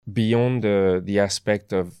beyond the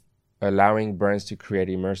aspect of allowing brands to create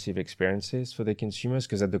immersive experiences for the consumers,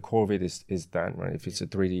 because at the core of it is that, right? If it's a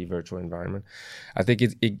 3D virtual environment, I think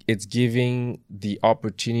it's giving the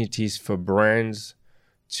opportunities for brands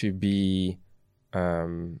to be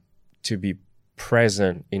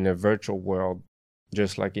present in a virtual world,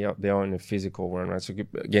 just like they are in a physical world, right? So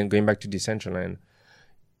again, going back to Decentraland,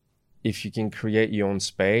 if you can create your own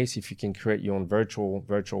space, if you can create your own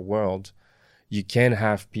virtual world, you can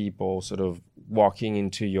have people sort of walking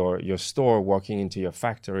into your store, walking into your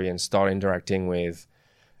factory, and start interacting with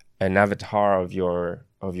an avatar of your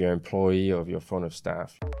employee, of your front of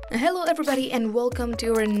staff. Hello everybody, and welcome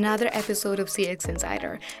to another episode of CX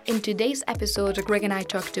Insider. In today's episode, Greg and I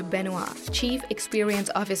talked to Benoit, Chief Experience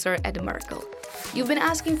Officer at Merkle. You've been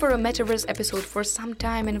asking for a Metaverse episode for some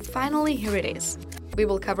time, and finally here it is. We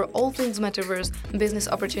will cover all things Metaverse, business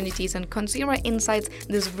opportunities, and consumer insights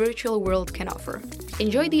this virtual world can offer.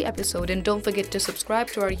 Enjoy the episode, and don't forget to subscribe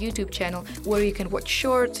to our YouTube channel, where you can watch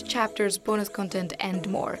shorts, chapters, bonus content, and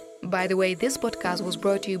more. By the way, this podcast was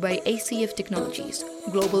brought to you by ACF Technologies,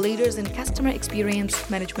 global leaders in customer experience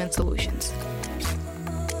management solutions.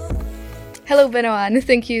 Hello, Benoit, and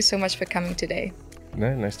thank you so much for coming today.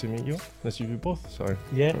 No, nice to meet you. Nice to meet you both. Sorry.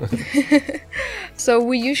 Yeah. So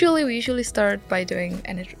we usually start by doing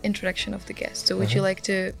an introduction of the guest. So would you like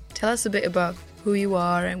to tell us a bit about who you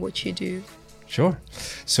are and what you do? Sure.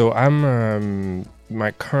 So I'm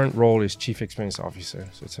my current role is Chief Experience Officer.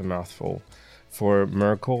 So it's a mouthful for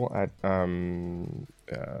Merkle at in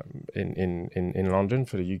London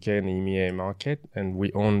for the UK and the EMEA market, and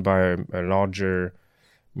we owned by a larger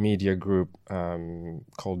media group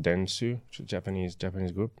called Dentsu, which is a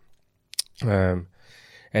Japanese group.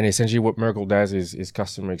 And essentially what Merkle does is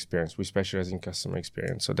customer experience. We specialize in customer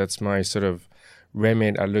experience. So that's my sort of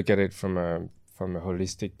remit. I look at it from a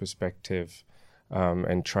holistic perspective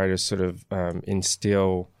and try to sort of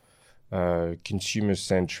instill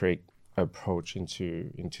consumer-centric approach into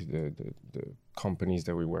the companies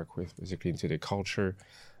that we work with, basically into the culture.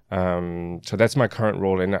 So that's my current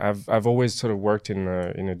role, and I've always sort of worked in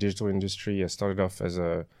a digital industry. I started off as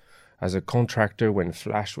a contractor when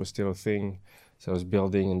Flash was still a thing. So I was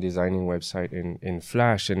building and designing website in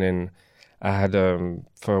Flash, and then I had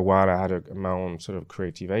for a while I had my own sort of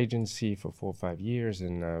creative agency for 4 or 5 years,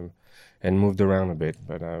 and moved around a bit.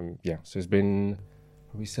 But so it's been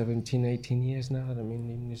probably 17, 18 years now that I'm in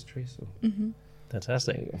the industry. So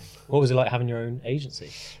Fantastic. What was it like having your own agency?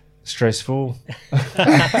 Stressful.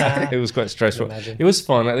 It was quite stressful. It was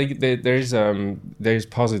fun. I think there's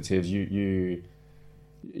positives.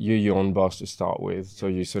 You're your own boss to start with, so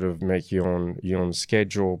you sort of make your own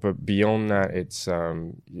schedule. But beyond that, it's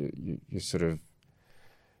you sort of,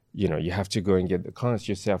 you have to go and get the clients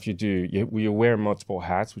yourself. You wear multiple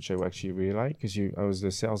hats, which I actually really like, because I was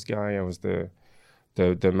the sales guy, I was the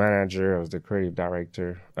manager, I was the creative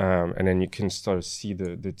director, and then you can start to see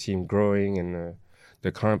the team growing and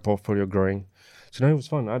the current portfolio growing. So no, it was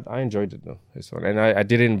fun. I enjoyed it though. It's fun, and I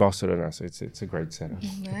did it in Barcelona, so it's a great setup.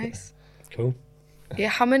 Nice. Cool. Yeah,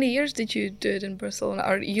 how many years did you do it in Barcelona?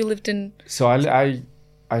 Or you lived in? So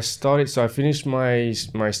I started. So I finished my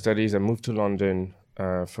studies. I moved to London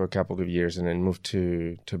for a couple of years, and then moved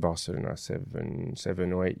to Barcelona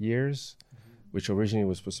 7 or 8 years, which originally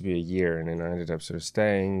was supposed to be a year, and then I ended up sort of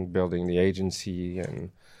staying, building the agency,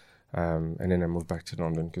 and then I moved back to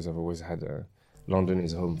London because I've always had London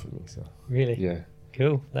is home for me. So really, yeah,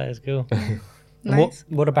 cool. That is cool. Nice.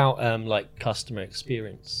 What about like customer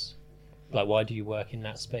experience? Like, why do you work in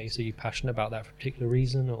that space? Are you passionate about that for a particular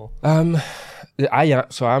reason, or?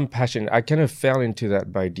 So I'm passionate. I kind of fell into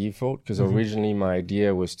that by default because originally my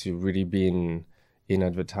idea was to really be in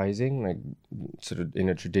advertising, like sort of in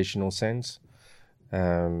a traditional sense.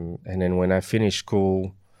 And then when I finished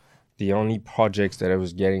school, the only projects that I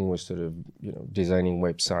was getting was sort of designing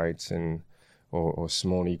websites or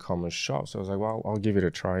small e-commerce shops. So I was like, well, I'll give it a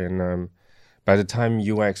try. And by the time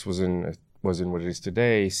UX wasn't what it is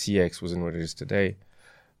today, CX wasn't what it is today,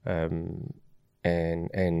 and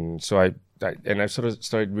so I sort of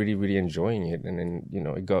started really, really enjoying it, and then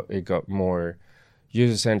it got more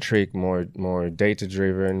user centric, more data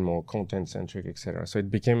driven, more content centric, etc. So it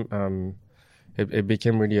became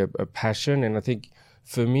really a passion, and I think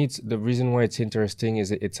for me the reason why it's interesting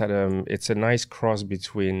is it's a nice cross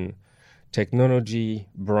between technology,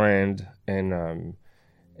 brand, and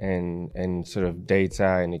sort of data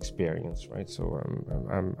and experience, right? So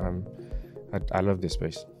I love this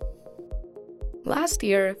space. Last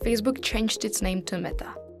year, Facebook changed its name to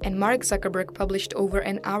Meta, and Mark Zuckerberg published over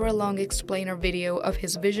an hour-long explainer video of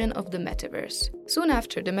his vision of the metaverse. Soon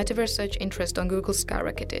after, the metaverse search interest on Google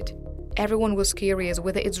skyrocketed. Everyone was curious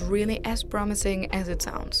whether it's really as promising as it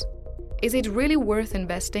sounds. Is it really worth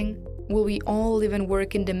investing? Will we all live and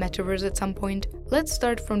work in the metaverse at some point? Let's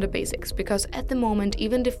start from the basics, because at the moment,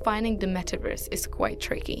 even defining the metaverse is quite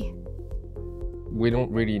tricky. We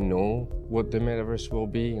don't really know what the metaverse will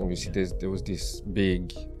be. Obviously, there was this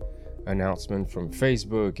big announcement from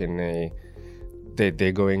Facebook, and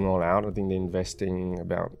they're going all out. I think they're investing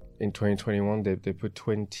about, in 2021, they put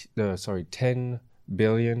 10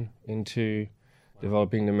 billion into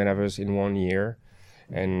developing the metaverse in 1 year.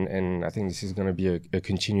 And I think this is going to be a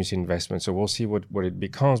continuous investment. So we'll see what it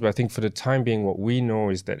becomes. But I think for the time being, what we know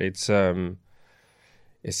is that it's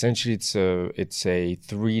essentially it's a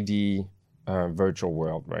 3D virtual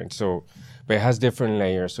world, right? So, but it has different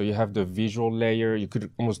layers. So you have the visual layer. You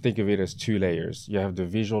could almost think of it as 2 layers. You have the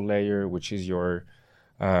visual layer, which is your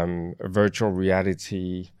virtual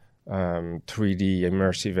reality 3D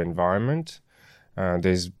immersive environment.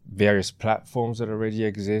 There's various platforms that already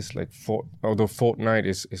exist, like although Fortnite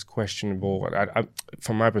is questionable.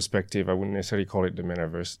 From my perspective, I wouldn't necessarily call it the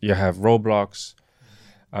metaverse. You have Roblox,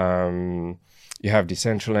 you have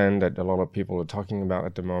Decentraland that a lot of people are talking about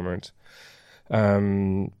at the moment,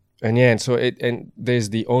 and there's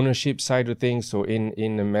the ownership side of things. So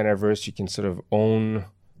in the metaverse, you can sort of own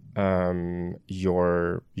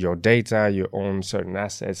your data, you own certain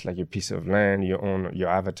assets like your piece of land, you own your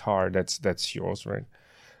avatar, that's yours, right?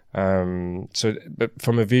 But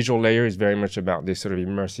from a visual layer, it's very much about this sort of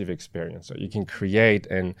immersive experience. So you can create,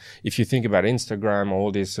 and if you think about Instagram,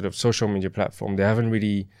 all these sort of social media platforms, they haven't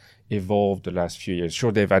really evolved the last few years.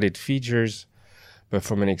 Sure, they've added features, but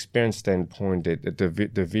from an experience standpoint,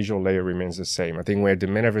 the visual layer remains the same. I think where the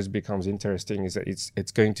metaverse becomes interesting is that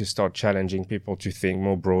it's going to start challenging people to think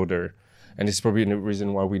more broader. And it's probably the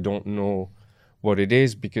reason why we don't know what it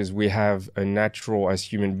is, because we have a natural, as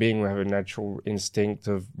human beings, we have a natural instinct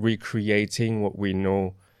of recreating what we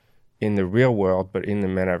know in the real world, but in the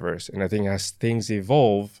metaverse. And I think as things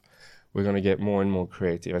evolve, we're going to get more and more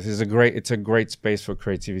creative. It's a great space for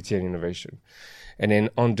creativity and innovation. And then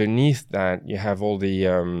underneath that, you have all the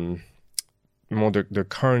more the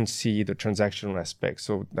currency, the transactional aspects.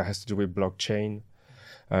 So that has to do with blockchain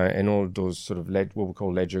and all those sort of what we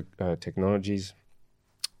call ledger technologies,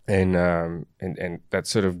 and that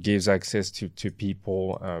sort of gives access to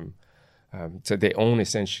people. So they own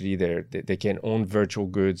essentially they can own virtual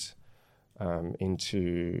goods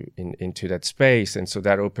into that space, and so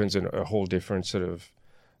that opens a whole different sort of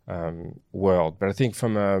world. But I think for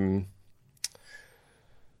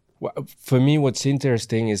me, what's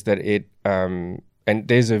interesting is that and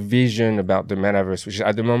there's a vision about the metaverse, which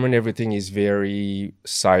at the moment, everything is very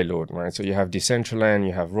siloed, right? So you have Decentraland,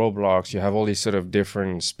 you have Roblox, you have all these sort of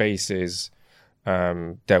different spaces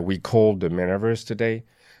that we call the metaverse today,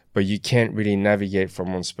 but you can't really navigate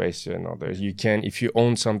from one space to another. You can, if you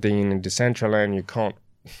own something in Decentraland, you can't,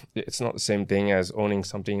 it's not the same thing as owning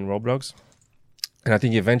something in Roblox. And I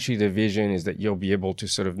think eventually the vision is that you'll be able to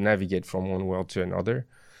sort of navigate from one world to another,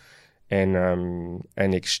 and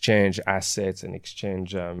exchange assets and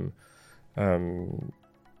exchange money,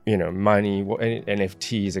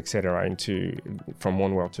 NFTs, etc., from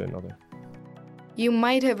one world to another. You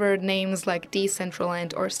might have heard names like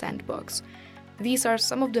Decentraland or Sandbox. These are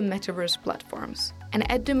some of the metaverse platforms,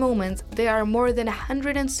 and at the moment there are more than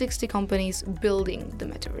 160 companies building the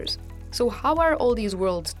metaverse. So how are all these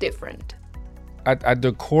worlds different? At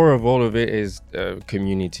the core of all of it is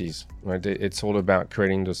communities, right? It's all about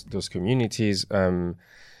creating those communities. I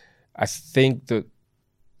think that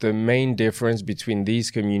the main difference between these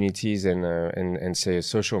communities and say a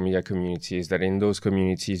social media community is that in those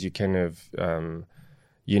communities you kind of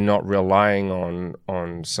you're not relying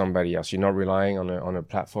on somebody else. You're not relying on a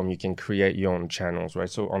platform. You can create your own channels, right?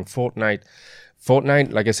 So on Fortnite,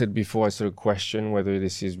 like I said before, I sort of question whether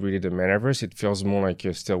this is really the metaverse. It feels more like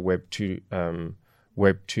you're still Web 2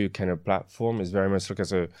 kind of platform. It's very much like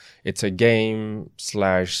it's a game /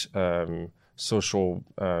 social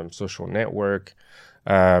network.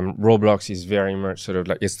 Roblox is very much sort of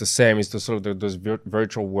like, it's the same. It's the sort of those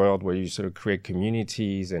virtual world where you sort of create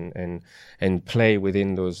communities and play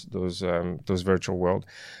within those virtual world.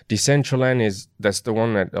 Decentraland that's the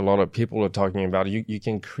one that a lot of people are talking about. You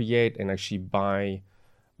can create and actually buy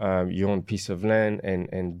your own piece of land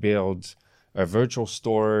and build a virtual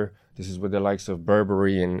store. This is where the likes of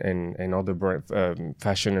Burberry and other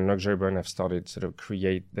fashion and luxury brands have started sort of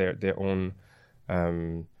create their own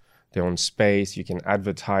space. You can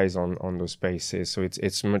advertise on those spaces. So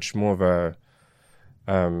it's much more of a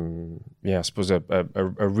I suppose a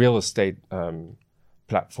real estate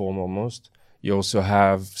platform almost. You also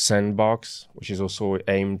have Sandbox, which is also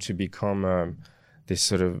aimed to become this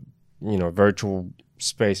sort of virtual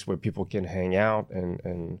space where people can hang out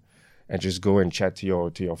and just go and chat to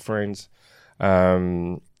your friends.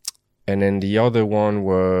 And then the other one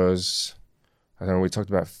was, I don't know, we talked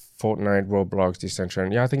about Fortnite, Roblox,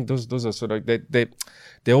 Decentraland. Yeah, I think those are sort of,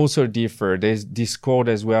 they also differ. There's Discord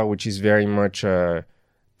as well, which is very much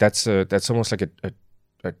that's almost like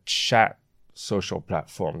a chat social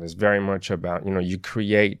platform. It's very much about, you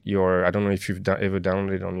create your, I don't know if you've ever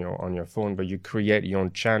downloaded on your phone, but you create your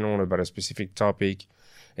own channel about a specific topic,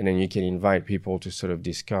 and then you can invite people to sort of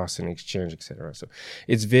discuss and exchange, etc. So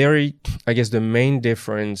it's very, I guess the main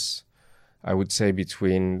difference, I would say,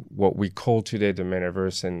 between what we call today the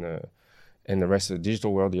metaverse and the rest of the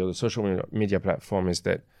digital world, the other social media platform, is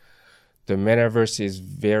that the metaverse is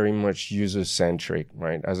very much user-centric,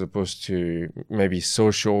 right? As opposed to maybe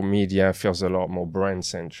social media feels a lot more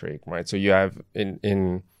brand-centric, right? So you have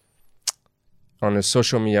on a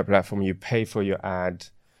social media platform, you pay for your ad,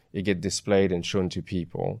 it get displayed and shown to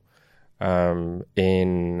people.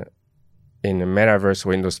 In the metaverse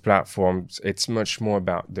or in those platforms, it's much more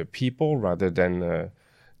about the people rather than the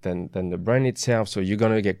brand itself. So you're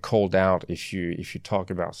gonna get called out if you talk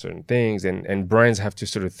about certain things, and brands have to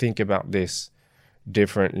sort of think about this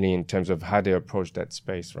differently in terms of how they approach that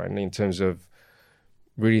space, right? And in terms of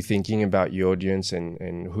really thinking about your audience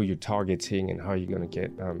and who you're targeting and how you're gonna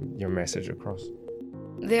get your message across.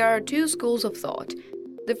 There are two schools of thought.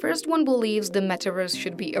 The first one believes the metaverse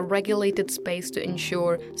should be a regulated space to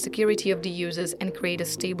ensure security of the users and create a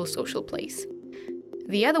stable social place.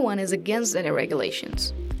 The other one is against any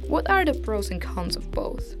regulations. What are the pros and cons of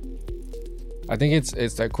both? I think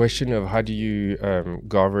it's that question of how do you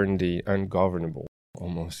govern the ungovernable,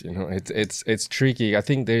 almost. It's tricky. I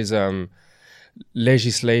think there's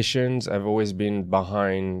legislations have always been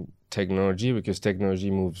behind technology because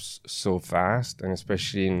technology moves so fast, and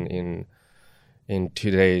especially in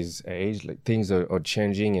today's age, like things are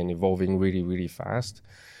changing and evolving really, really fast.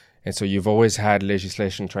 And so you've always had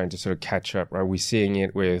legislation trying to sort of catch up, right? We're seeing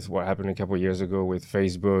it with what happened a couple of years ago with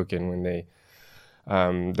Facebook, and when they,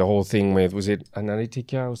 the whole thing with, was it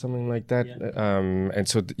Analytica or something like that? Yeah. And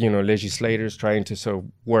so, legislators trying to sort of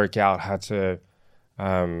work out how to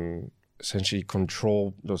essentially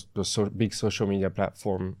control those big social media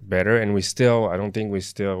platform better. And I don't think we're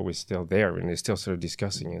still there, and they're still sort of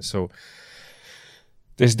discussing it. So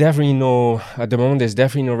there's definitely at the moment, there's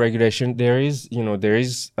definitely no regulation. I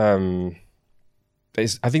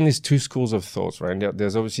think there's two schools of thoughts, right?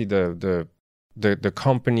 There's obviously the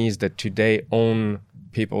companies that today own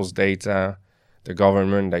people's data, the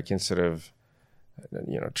government that can sort of,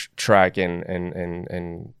 track and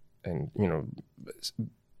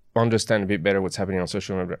understand a bit better what's happening on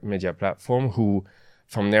social media platform, who,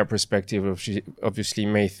 from their perspective, obviously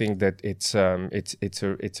may think that it's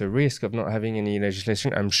a risk of not having any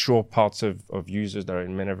legislation. I'm sure parts of users that are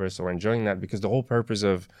in metaverse are enjoying that, because the whole purpose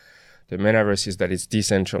of the metaverse is that it's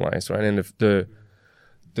decentralized, right? And if the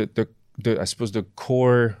I suppose the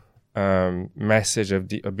core message of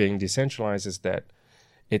being decentralized is that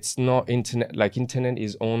it's not internet. Like, internet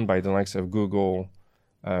is owned by the likes of Google,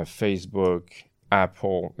 Facebook,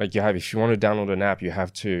 Apple. Like, if you want to download an app, you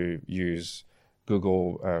have to use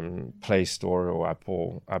Google Play Store or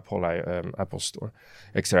Apple Store,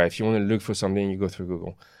 etc. If you want to look for something, you go through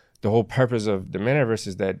Google. The whole purpose of the metaverse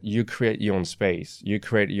is that you create your own space, you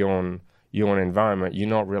create your own environment. You're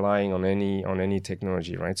not relying on any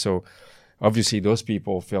technology, right? So obviously those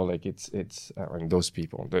people feel like this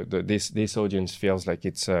audience feels like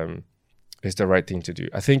it's the right thing to do.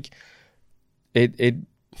 I think it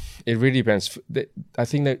really depends. I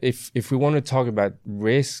think that if we want to talk about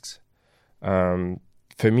risks, for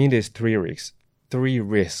me, there's three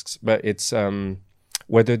risks, but it's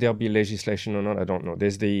whether there'll be legislation or not, I don't know.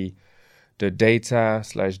 There's the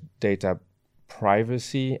data/data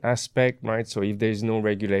privacy aspect, right? So if there's no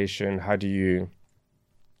regulation, how do you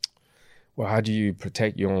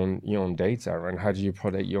protect your own data, right? How do you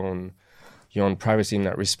protect your own privacy in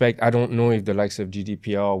that respect? I don't know if the likes of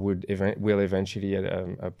GDPR will eventually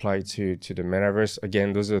apply to the metaverse.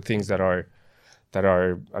 Again, those are things that are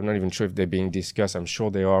I'm not even sure if they're being discussed. I'm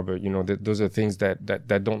sure they are, but those are things that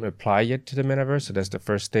don't apply yet to the metaverse. So that's the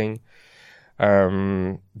first thing.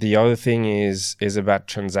 The other thing is about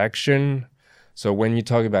transaction. So when you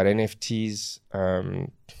talk about NFTs,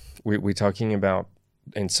 we're talking about,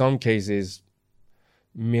 in some cases,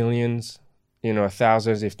 millions,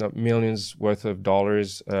 thousands, if not millions worth of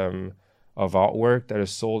dollars of artwork that are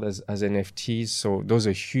sold as NFTs. So those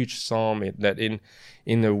are huge sums that in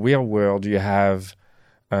the real world you have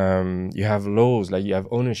laws, like you have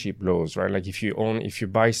ownership laws, right? Like if you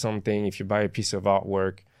buy something, if you buy a piece of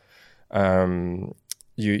artwork,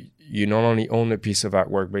 you not only own a piece of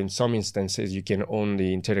artwork, but in some instances you can own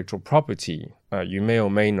the intellectual property. You may or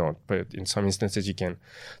may not, but in some instances you can.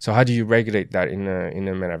 So how do you regulate that in a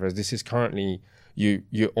metaverse? This is currently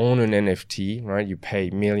you own an NFT, right? You pay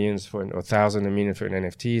millions for or thousands of millions for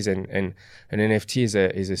NFTs, and an NFT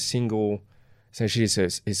is a single. Essentially,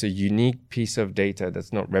 it's a unique piece of data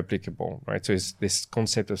that's not replicable, right? So it's this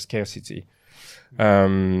concept of scarcity.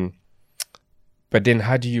 But then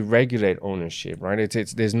how do you regulate ownership, right?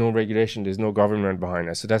 It's there's no regulation, there's no government behind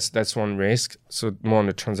it. So that's one risk. So more on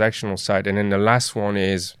the transactional side. And then the last one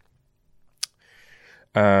is,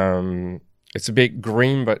 it's a bit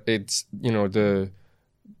green, but it's,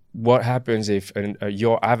 what happens if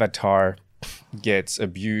your avatar gets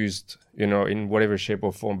abused, in whatever shape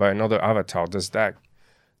or form by another avatar?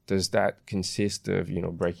 Does that consist of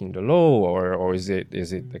breaking the law, or is it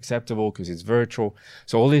acceptable because it's virtual?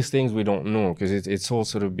 So all these things we don't know, because it's all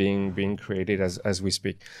sort of being created as we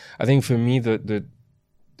speak. I think for me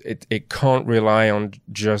it can't rely on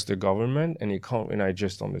just the government, and it can't rely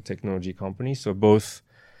just on the technology company. So both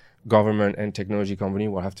government and technology company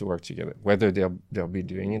will have to work together. Whether they'll be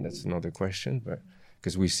doing it, that's another question. But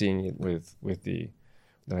because we're seeing it with the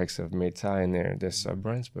likes of Meta and their sub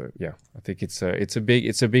brands. But yeah, I think it's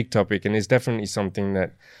a big topic, and it's definitely something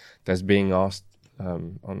that's being asked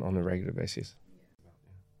on a regular basis.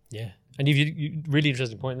 Yeah, and you really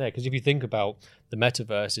interesting point there, because if you think about the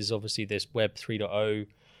metaverse is obviously this Web 3.0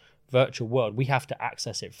 virtual world. We have to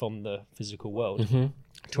access it from the physical world. Mm-hmm.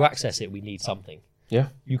 To access it, we need something. Yeah,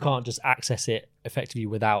 you can't just access it effectively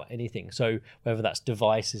without anything. So whether that's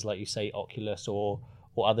devices like you say, Oculus or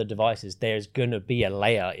other devices, there's going to be a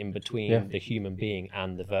layer in between the human being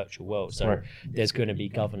and the virtual world. So there's going to be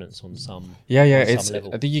governance on some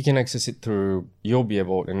level. I think you can access it through, you'll be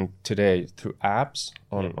able, and today through apps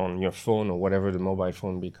on your phone or whatever the mobile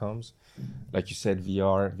phone becomes. Like you said,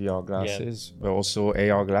 VR glasses, but also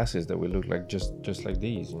AR glasses that will look like just like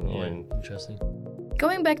these. Interesting.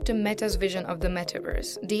 Going back to Meta's vision of the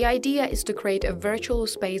metaverse, the idea is to create a virtual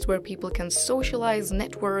space where people can socialize,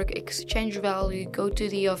 network, exchange value, go to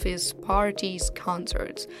the office, parties,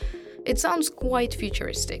 concerts. It sounds quite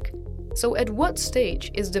futuristic. So at what stage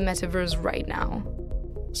is the metaverse right now?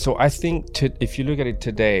 So I think if you look at it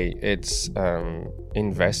today, it's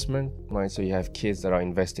investment, right? So you have kids that are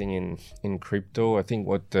investing in crypto. I think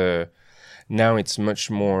now it's much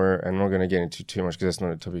more, I'm not going to get into too much because that's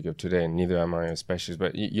not a topic of today, and neither am I a specialist,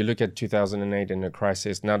 but you look at 2008 and the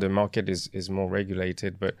crisis, now the market is more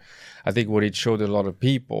regulated, but I think what it showed a lot of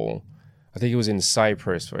people, I think it was in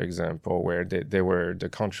Cyprus, for example, where the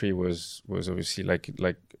country was obviously like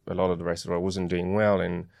a lot of the rest of the world wasn't doing well,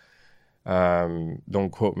 and don't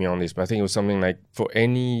quote me on this, but I think it was something like for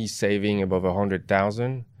any saving above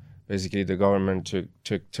 100,000, basically the government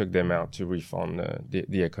took them out to refund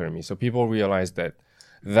the economy. So people realized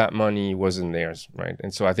that money wasn't theirs, right?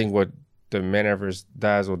 And so I think what the metaverse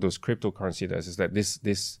does, or those cryptocurrency does, is that this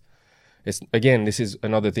is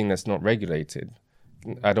another thing that's not regulated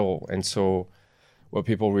at all. And so what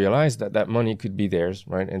people realize that money could be theirs,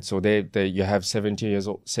 right? And so you have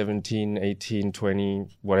 17, 18, 20,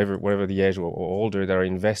 whatever the age or older, that are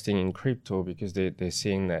investing in crypto because they're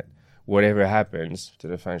seeing that whatever happens to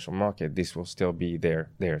the financial market, this will still be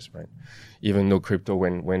theirs, right? Even though crypto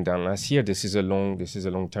went down last year, this is a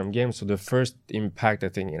long-term game. So the first impact I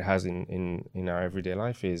think it has in our everyday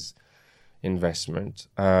life is investment.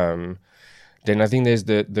 Then I think there's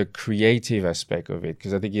the creative aspect of it,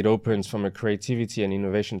 because I think it opens from a creativity and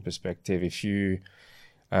innovation perspective.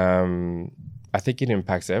 I think it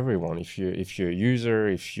impacts everyone. If you're a user,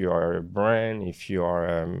 if you are a brand, if you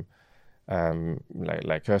are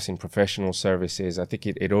like us in professional services, I think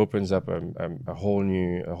it opens up a whole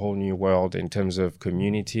new world in terms of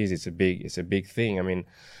communities. It's a big thing. I mean,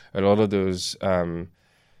 a lot of those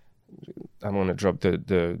I'm gonna drop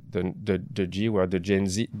the G word, the Gen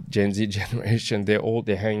Z generation.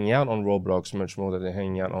 They're hanging out on Roblox much more than they're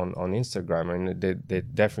hanging out on Instagram, and they're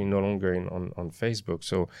definitely no longer on Facebook.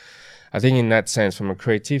 So I think in that sense, from a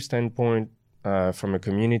creative standpoint, from a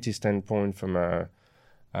community standpoint, from a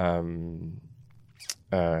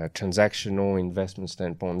transactional investment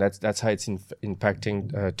standpoint, that's how it's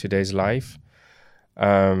impacting today's life.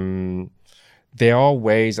 There are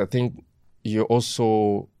ways, I think you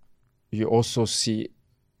also see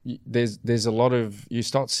there's a lot of, you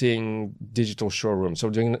start seeing digital showrooms.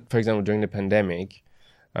 So for example, during the pandemic,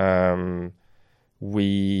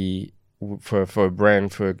 we for a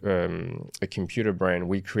brand, for a computer brand,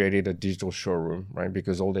 we created a digital showroom, right?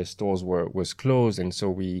 Because all their stores was closed, and so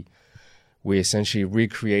we essentially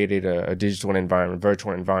recreated a digital environment,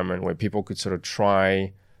 virtual environment, where people could sort of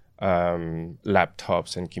try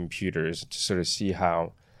laptops and computers to sort of see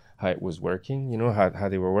how it was working, how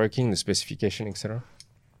they were working, the specification, etc.,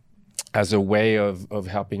 as a way of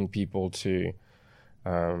helping people to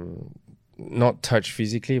not touch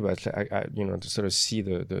physically, but to sort of see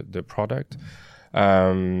the product.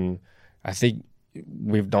 I think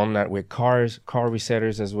we've done that with car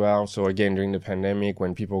resellers as well. So again, during the pandemic,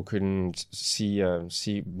 when people couldn't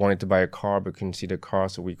wanted to buy a car but couldn't see the car,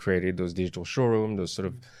 so we created those digital showrooms, those sort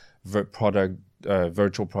of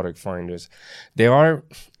virtual product finders. There are,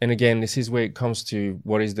 and again, this is where it comes to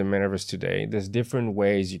what is the metaverse today. There's different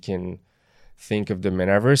ways you can think of the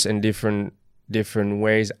metaverse, and different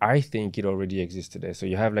ways I think it already exists today. So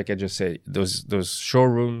you have, like I just said, those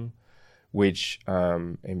showroom, which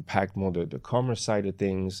impact more the commerce side of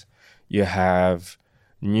things. You have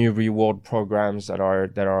new reward programs that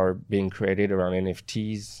are being created around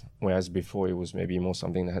NFTs, whereas before it was maybe more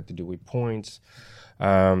something that had to do with points.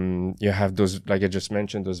 You have those, like I just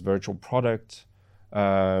mentioned, those virtual products,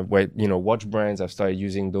 where watch brands have started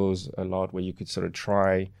using those a lot, where you could sort of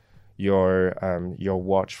try your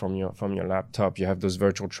watch from your laptop. You have those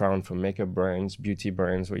virtual try-on for makeup brands, beauty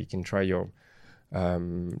brands, where you can try your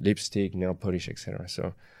lipstick, nail polish, etc.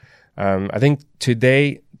 So I think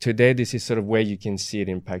today this is sort of where you can see it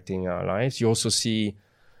impacting our lives. You also see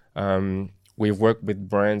we've worked with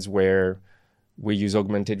brands where we use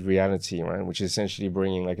augmented reality, right, which is essentially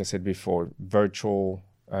bringing, like I said before, virtual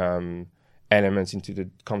elements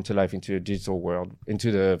come to life into the digital world,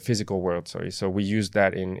 into the physical world. Sorry. So we use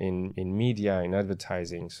that in media, in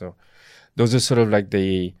advertising. So those are sort of like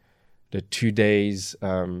the 2 days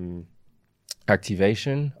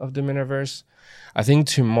activation of the metaverse. I think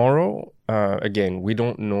tomorrow, again, we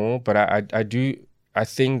don't know, but I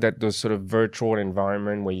think that those sort of virtual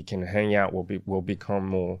environment where you can hang out will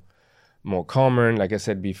become more common. Like I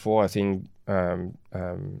said before, I think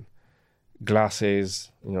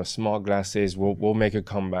glasses, smart glasses will make a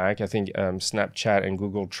comeback. I think Snapchat and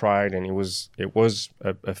Google tried, and it was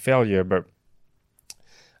a failure. But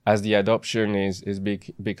as the adoption is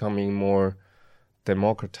becoming more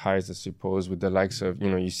democratized, I suppose, with the likes of,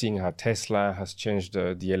 you're seeing how Tesla has changed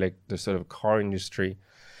the sort of car industry.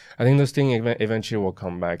 I think those things eventually will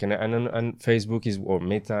come back, and Facebook or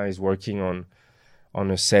Meta is working on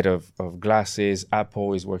a set of glasses.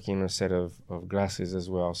 Apple is working on a set of glasses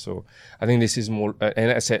as well. So I think this is more,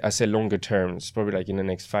 and I said longer term. It's probably like in the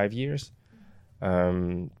next 5 years.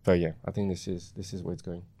 But yeah, I think this is where it's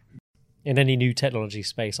going. In any new technology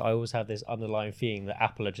space, I always have this underlying feeling that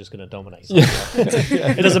Apple are just going to dominate.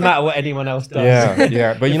 It doesn't matter what anyone else does.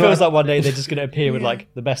 Yeah. But it feels like one day they're just going to appear with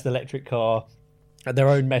like the best electric car and their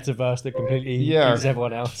own metaverse that completely beats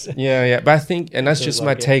everyone else. Yeah. But I think, and that's just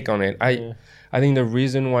my take on it. I think the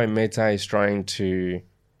reason why Meta is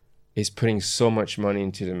putting so much money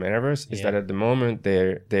into the metaverse is that at the moment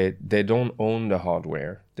they don't own the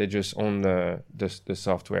hardware. They just own the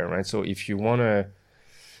software, right? So if you want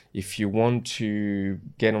to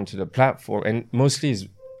get onto the platform, and mostly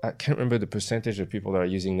I can't remember the percentage of people that are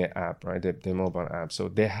using their app, right? Their mobile app. So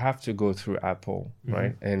they have to go through Apple,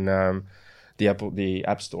 right? And the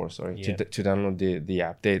App Store, sorry, to download the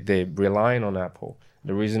app. They relying on Apple.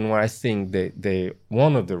 The reason why I think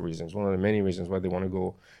one of the many reasons why they want to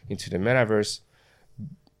go into the metaverse,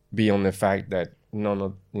 beyond the fact that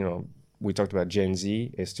we talked about Gen Z,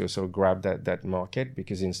 is to sort of grab that market,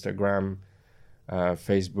 because Instagram,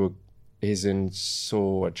 Facebook isn't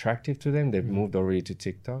so attractive to them. They've moved already to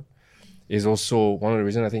TikTok. Is also one of the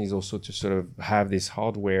reasons, I think, is also to sort of have this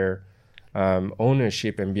hardware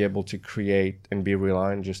ownership and be able to create and be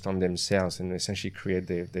reliant just on themselves and essentially create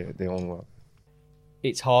their own world.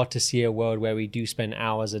 It's hard to see a world where we do spend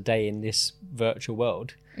hours a day in this virtual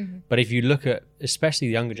world. Mm-hmm. But if you look at, especially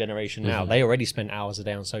the younger generation now, they already spend hours a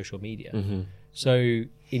day on social media. Mm-hmm. So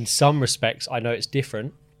in some respects, I know it's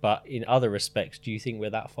different, but in other respects, do you think we're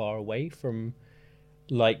that far away from,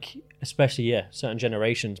 like, especially, certain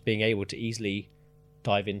generations being able to easily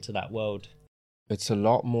dive into that world? It's a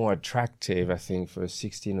lot more attractive, I think, for a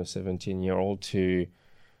 16 or 17-year-old to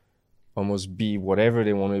almost be whatever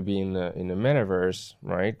they want to be in the metaverse,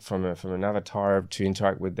 right? From an avatar, to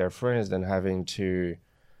interact with their friends, than having to,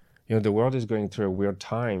 the world is going through a weird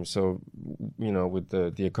time. So, with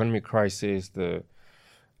the economic crisis, the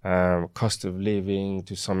cost of living,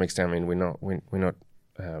 to some extent, I mean, we're not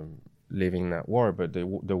living that war, but the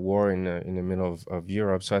war in the middle of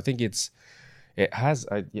Europe. So I think it has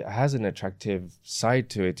an attractive side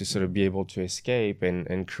to it, to sort of be able to escape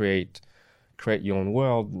and create your own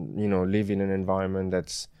world, live in an environment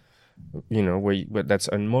that's, where that's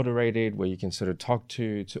unmoderated, where you can sort of talk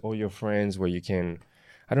to all your friends, where you can,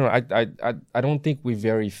 I don't know. I don't think we're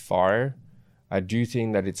very far. I do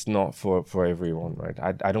think that it's not for everyone, right?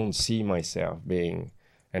 I don't see myself being,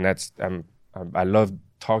 and that's I love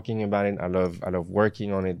talking about it. I love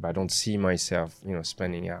working on it, but I don't see myself,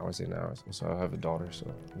 spending hours and hours. Also, I have a daughter, so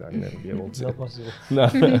I'll never be able to. Not possible. No.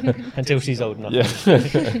 Until she's old enough. Yeah.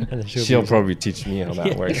 And then She'll probably teach me how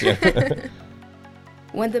that works. Yeah.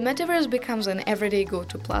 When the metaverse becomes an everyday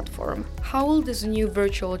go-to platform, how will this new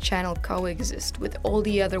virtual channel coexist with all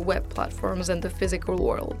the other web platforms and the physical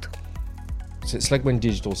world? So it's like when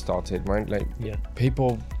digital started, right? Like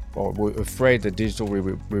people were afraid that digital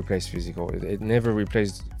will replace physical. It never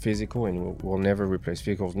replaced physical and will never replace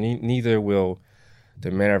physical. Neither will the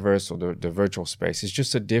metaverse or the virtual space. It's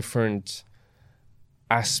just a different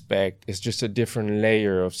aspect. It's just a different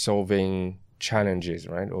layer of solving challenges,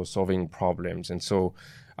 right? Or solving problems. And so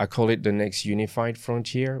I call it the next unified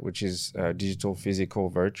frontier, which is digital, physical,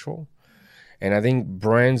 virtual. And I think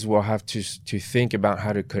brands will have to think about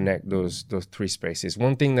how to connect those three spaces.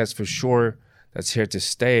 One thing that's for sure that's here to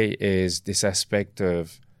stay is this aspect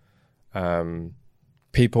of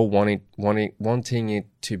people wanting it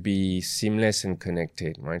to be seamless and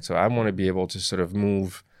connected, right? So I want to be able to sort of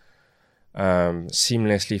move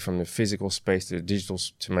seamlessly from the physical space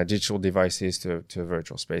to my digital devices to a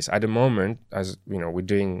virtual space. At the moment, as we're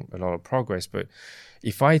doing a lot of progress, but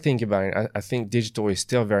if I think about it, I think digital is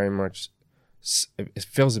still very much, it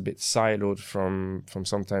feels a bit siloed from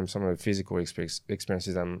sometimes some of the physical experiences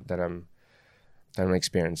that I'm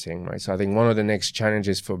experiencing, right? So I think one of the next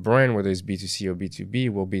challenges for brand, whether it's B2C or B2B,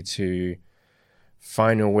 will be to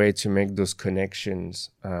find a way to make those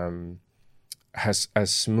connections as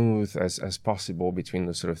smooth as possible between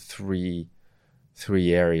the sort of three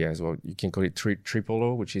areas. Well, you can call it triple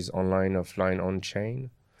O, which is online, offline,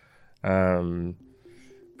 on-chain.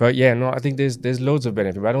 But yeah, no, I think there's loads of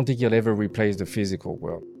benefit, but I don't think you'll ever replace the physical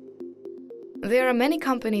world. There are many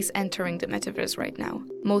companies entering the metaverse right now,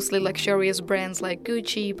 mostly luxurious brands like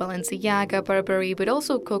Gucci, Balenciaga, Burberry, but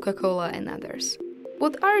also Coca-Cola and others.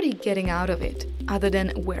 What are they getting out of it, other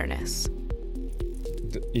than awareness?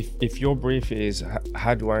 If your brief is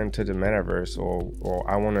how do I enter the metaverse or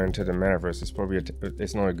I want to enter the metaverse, it's probably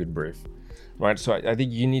it's not a good brief, right? So I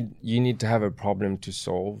think you need to have a problem to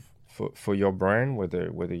solve for your brand, whether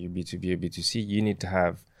you're B2B or B2C. You need to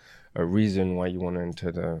have a reason why you want to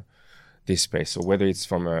enter this space. So whether it's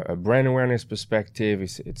from a brand awareness perspective,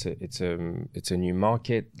 it's a new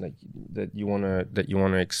market like that you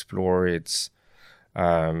wanna explore. It's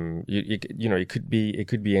it could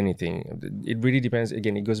be anything. It really depends.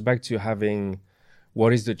 Again, it goes back to having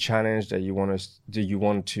what is the challenge that you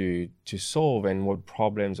want to solve, and what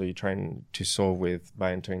problems are you trying to solve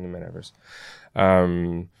by entering the metaverse.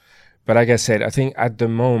 But like I said, I think at the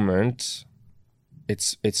moment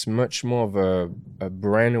it's much more of a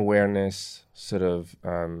brand awareness sort of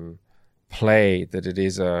play that it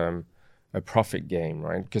is a profit game,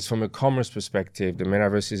 right? Because from a commerce perspective, the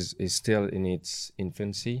metaverse is still in its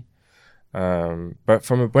infancy. But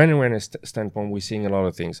from a brand awareness standpoint, we're seeing a lot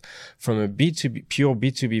of things. From a pure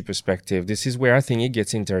B2B perspective, this is where I think it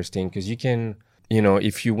gets interesting, because you can,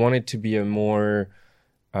 if you want it to be a more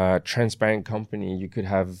transparent company, you could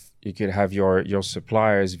have your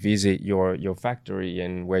suppliers visit your factory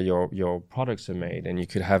and where your products are made, and you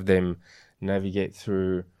could have them navigate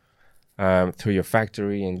through your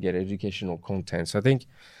factory and get educational content. So I think,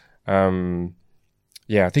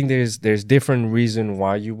 I think there's different reason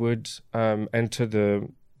why you would enter the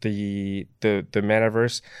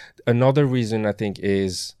metaverse. Another reason I think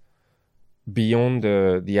is beyond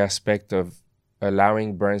the aspect of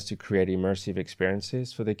allowing brands to create immersive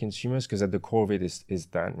experiences for the consumers, because at the core of it is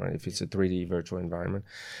that, right? If it's a 3D virtual environment,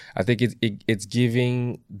 I think it's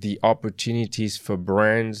giving the opportunities for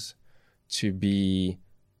brands to be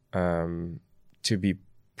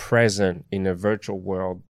present in a virtual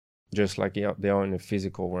world, just like they are in a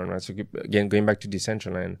physical world, right? So again, going back to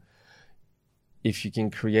Decentraland, if you can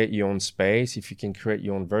create your own space, if you can create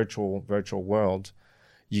your own virtual world,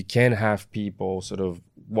 you can have people sort of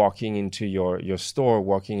walking into your store,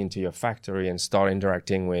 walking into your factory, and start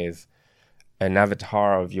interacting with an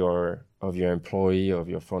avatar of your employee, of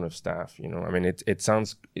your front of staff. I mean, it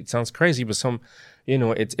sounds crazy, but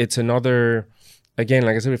it's another. Again,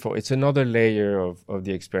 like I said before, it's another layer of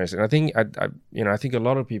the experience, and I think I think a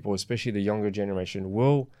lot of people, especially the younger generation,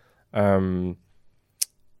 will enjoy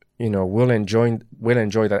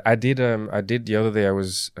that. I did the other day.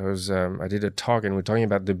 I did a talk, and we're talking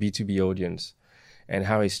about the B2B audience and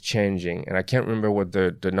how it's changing. And I can't remember what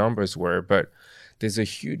the numbers were, but there's a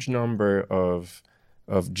huge number of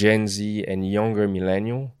Gen Z and younger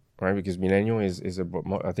millennial right? Because millennial is about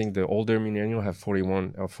more, I think the older millennial have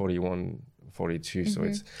 41 or 41, 42. So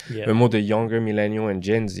it's but more the younger millennial and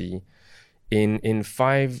Gen Z. In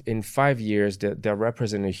 5 years, they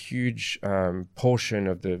represent a huge portion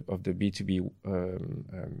of the B2B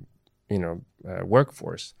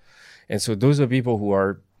workforce, and so those are people who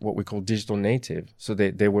are what we call digital native. So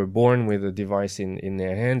they were born with a device in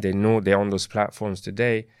their hand. They know they're on those platforms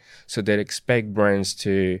today, so they expect brands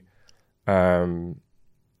to to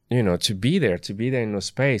be there in those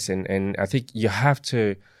space. And I think you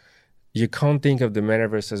can't think of the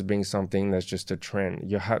metaverse as being something that's just a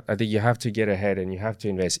trend. I think you have to get ahead and you have to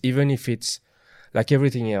invest, even if it's like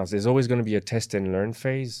everything else. There's always going to be a test and learn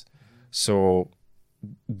phase. So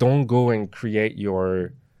don't go and create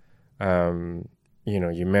your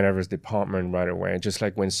metaverse department right away. Just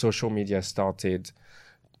like when social media started,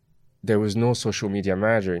 there was no social media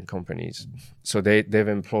manager in companies. So they've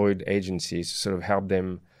employed agencies to sort of help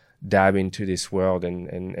them dab into this world, and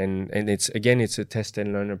it's a test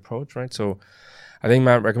and learn approach, right? So I think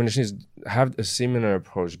my recommendation is have a similar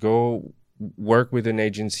approach. Go work with an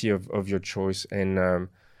agency of your choice and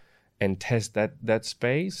test that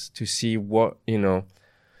space to see what, I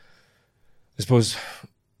suppose,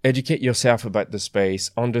 educate yourself about the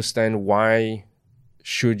space, understand why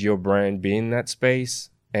should your brand be in that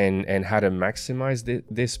space, and how to maximize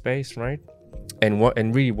this space, right? And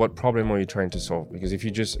really what problem are you trying to solve? Because if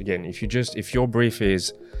your brief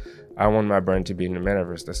is, I want my brand to be in the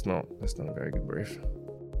metaverse, that's not a very good brief.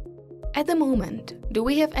 At the moment, do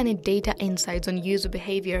we have any data insights on user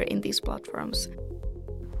behavior in these platforms?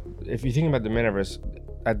 If you think about the metaverse,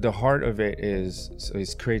 at the heart of it is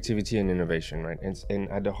creativity and innovation, right? And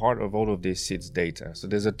at the heart of all of this sits data. So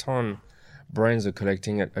there's brands are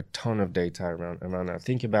collecting a ton of data around that.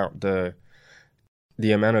 Think about the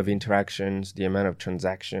amount of interactions, the amount of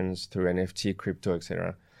transactions through NFT, crypto,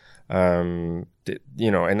 etc. And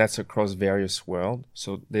that's across various worlds.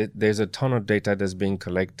 So there's a ton of data that's being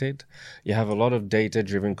collected. You have a lot of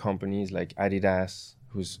data-driven companies like Adidas,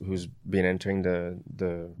 who's been entering the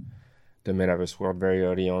metaverse world very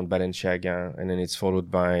early on, Balenciaga, and then it's followed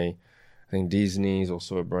by, I think Disney is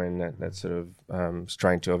also a brand that sort of is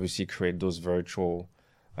trying to obviously create those virtual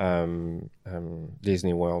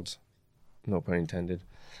Disney worlds. No pun intended.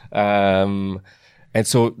 And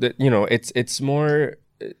so it's more.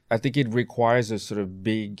 I think it requires a sort of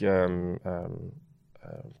big,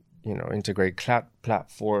 integrate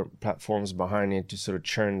platforms behind it to sort of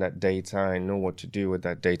churn that data and know what to do with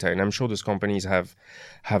that data. And I'm sure those companies have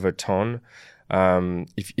a ton.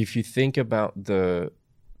 If you think about the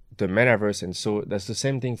metaverse, and so that's the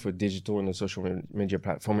same thing for digital and the social media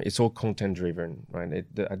platform. It's all content driven, right?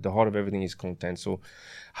 At the heart of everything is content. So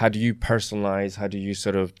how do you personalize? How do you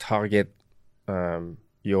sort of target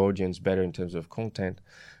your audience better in terms of content?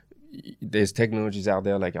 There's technologies out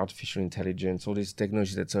there like artificial intelligence, all these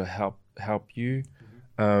technologies that sort of help you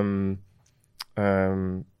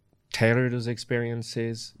tailor those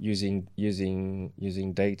experiences using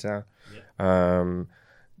data. Yeah.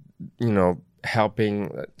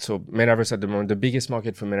 Helping. So metaverse at the moment, the biggest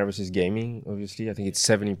market for metaverse is gaming. Obviously, I think it's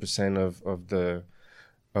 70%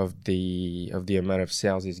 of the amount of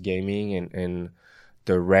sales is gaming, and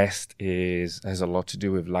the rest has a lot to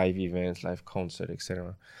do with live events, live concert,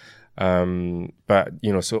 etc. But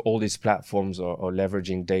so all these platforms are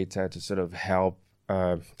leveraging data to sort of help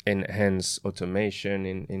enhance automation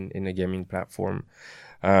in a gaming platform.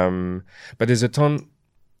 But there's a ton.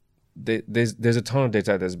 There's a ton of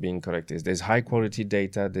data that's being collected. There's high quality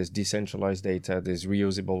data, there's decentralized data, there's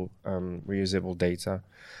reusable data.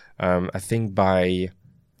 I think by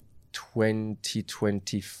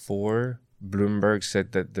 2024, Bloomberg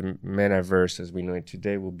said that the metaverse as we know it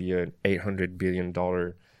today will be an $800 billion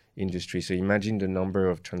industry. So imagine the number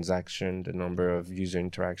of transactions, the number of user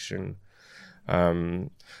interaction.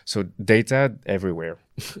 So data everywhere,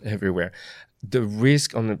 everywhere. The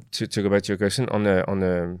risk to go back to your question on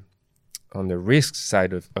the risk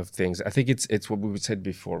side of things, I think it's what we said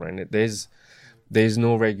before, right? There's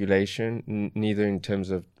no regulation, neither in terms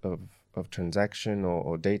of transaction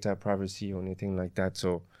or data privacy or anything like that.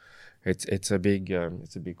 So it's a big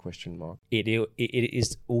question mark. It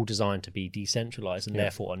is all designed to be decentralized and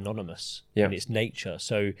therefore anonymous in its nature.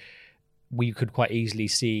 So we could quite easily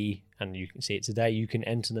see, and you can see it today, you can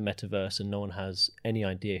enter the metaverse and no one has any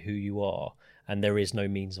idea who you are. And there is no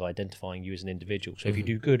means of identifying you as an individual. So if you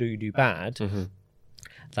do good or you do bad,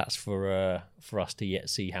 that's for us to yet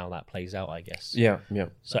see how that plays out, I guess. Yeah.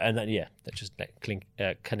 So and then that's just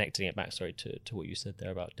connecting it back. Sorry to what you said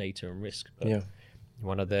there about data and risk. But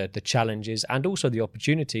one of the challenges and also the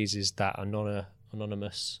opportunities is that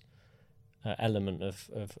anonymous element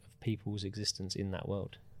of people's existence in that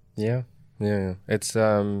world. Yeah. It's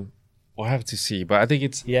we'll have to see, but I think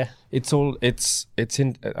it's I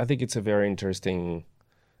think it's a very interesting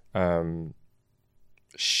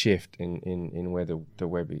shift in where the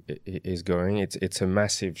web is going. It's a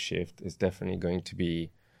massive shift. It's definitely going to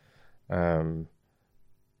be a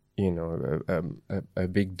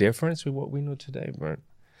big difference with what we know today. But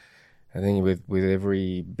I think with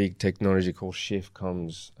every big technological shift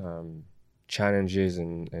comes challenges,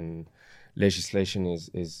 and legislation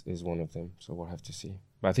is one of them. So we'll have to see.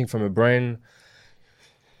 But I think from a brand,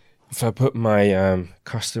 if I put my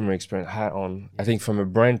customer experience hat on, I think from a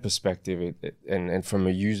brand perspective and from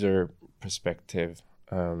a user perspective,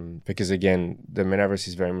 because again, the metaverse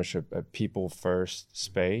is very much a people first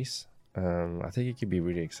space. I think it could be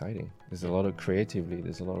really exciting. There's a lot of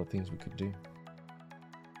things we could do.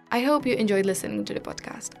 I hope you enjoyed listening to the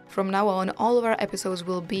podcast. From now on, all of our episodes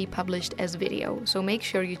will be published as video, so make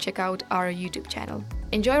sure you check out our YouTube channel.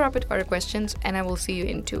 Enjoy rapid fire questions, and I will see you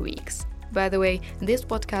in 2 weeks. By the way, this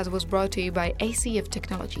podcast was brought to you by ACF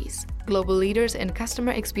Technologies, global leaders in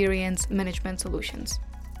customer experience management solutions.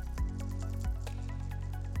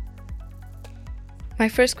 My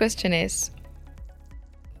first question is,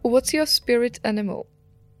 what's your spirit animal?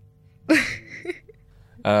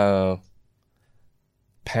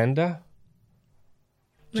 Panda.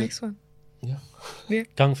 Nice one. Yeah.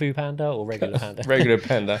 Kung Fu Panda or regular panda? Regular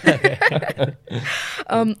panda.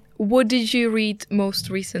 What did you read most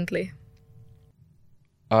recently?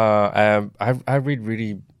 I read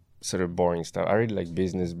really sort of boring stuff. I read like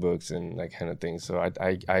business books and that kind of thing. So I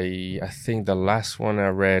think the last one I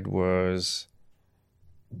read was,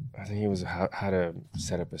 I think it was how to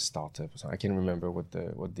set up a startup or something. I can't remember what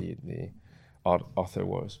the author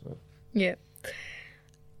was, but yeah.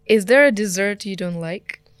 Is there a dessert you don't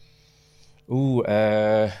like? Ooh,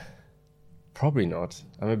 probably not.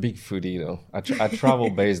 I'm a big foodie though. I travel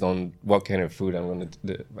based on what kind of food I'm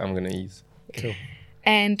gonna eat. Cool.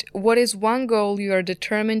 And what is one goal you are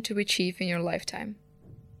determined to achieve in your lifetime?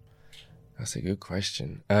 That's a good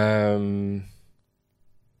question.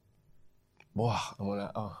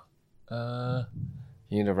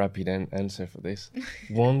 You need a rapid answer for this.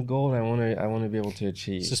 One goal I want to be able to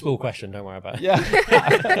achieve. It's a small question. Don't worry about it. Yeah.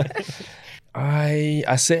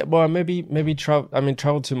 I say, well, maybe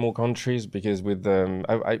travel to more countries, because with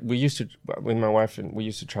we used to, with my wife, and we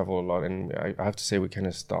used to travel a lot, and I have to say we kind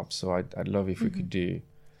of stopped. So I'd love if we could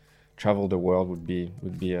travel the world would be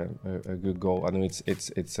a good goal. I know it's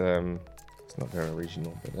not very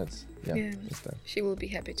original, but that's that. She will be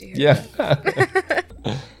happy to hear that.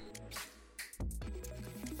 Yeah.